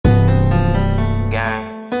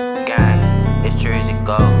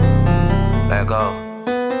go.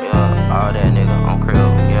 Yeah, all that nigga on crib,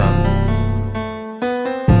 yeah.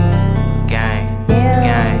 Gang,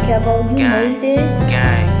 gang, Kevo, you made this?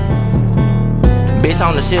 gang. Bitch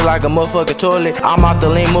on the shit like a motherfucking toilet. I'm off the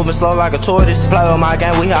lean, moving slow like a tortoise. Play with my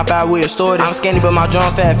gang, we hop out, we extorted. I'm skinny but my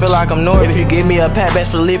drum fat, feel like I'm North. If you give me a pack,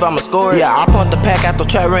 best believe I'ma score it. Yeah, I pumped the pack out the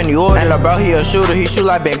trap, ran the order. And lil' bro, he a shooter, he shoot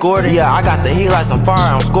like Ben Gordon. Yeah, I got the heat like some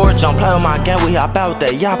fire, I'm scorched. Don't play with my gang, we hop out with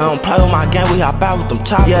that yop. Don't play with my gang, we hop out with them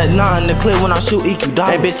choppers. Yeah, nah in the clip when I shoot EQ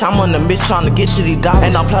dollars. Hey bitch, I'm on the bitch trying to get to these dollars.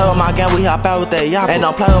 And don't play with my gang, we hop out with that yop. And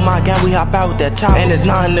don't play with my gang, we hop out with that chopper. And it's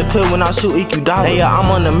not in the clip when I shoot EQ dollars. And yeah, I'm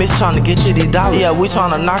on the bitch trying to get to these dollars. Yeah, we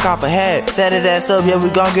trying to knock off a hat. Set his ass up, yeah, we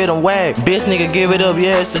gon' get him whacked. Bitch nigga, give it up,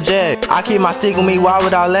 yeah, it's a jack. I keep my stick with me, why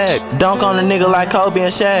would I lag? Dunk on a nigga like Kobe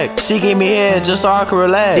and Shaq. She give me head just so I can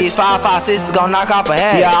relax. These 5.56 gon' knock off a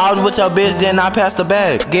hat. Yeah, I was with your bitch, then I passed the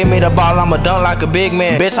bag. Give me the ball, I'ma dunk like a big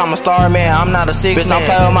man. Bitch, I'm a star man, I'm not a six man. Bitch, don't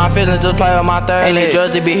play with my feelings, just play with my third. And they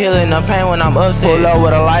judge to be healing the pain when I'm upset. Pull up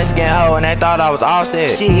with a light skin hoe and they thought I was all set.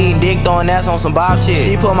 She eating dick, throwing ass on some bob shit.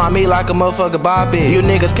 She put my meat like a motherfucking bob it. You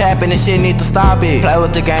niggas capping this shit, need to stop it. Play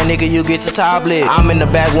with the gang, nigga, you get your tablet. I'm in the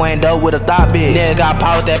back window with a thought bitch. Nigga got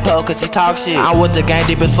power with that pole cause he talk shit. I'm with the gang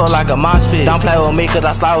deep as fuck like a mosh pit. Don't play with me cause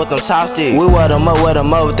I slide with them chopsticks. We wear them up with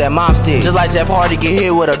that mom stick. Just like Jeff Hardy get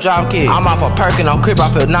hit with a drop kick. I'm off a perk and on crib,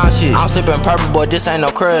 I feel nauseous. I'm sipping purple, boy, this ain't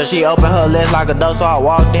no crush. She opened her legs like a door, so I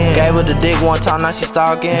walked in. Gave her the dick one time, now she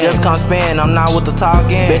stalking. Just come spin, I'm not with the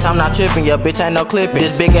talking. Bitch, I'm not tripping, yeah, bitch ain't no clipping.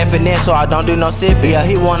 This big F and N, so I don't do no sipping. Yeah,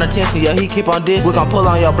 he want attention, yeah, he keep on dissing. We gon' pull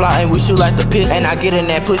on your block and we shoot like the piston. And I get in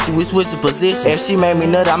that pussy, we switch the position. If she made me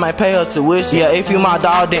nut, I might pay her tuition. Yeah, if you my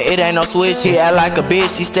dog, then it ain't no switch. He act like a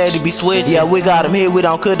bitch, he steady be switching. Yeah, we got him here, we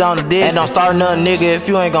don't cut on the dish. And don't start nothing, nigga, if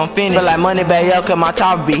you ain't gon' finish. Feel like money back, yo, cause my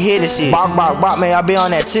top be hitting shit. Bark, bark, bark, man, I be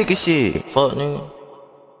on that chicken shit. Fuck, nigga.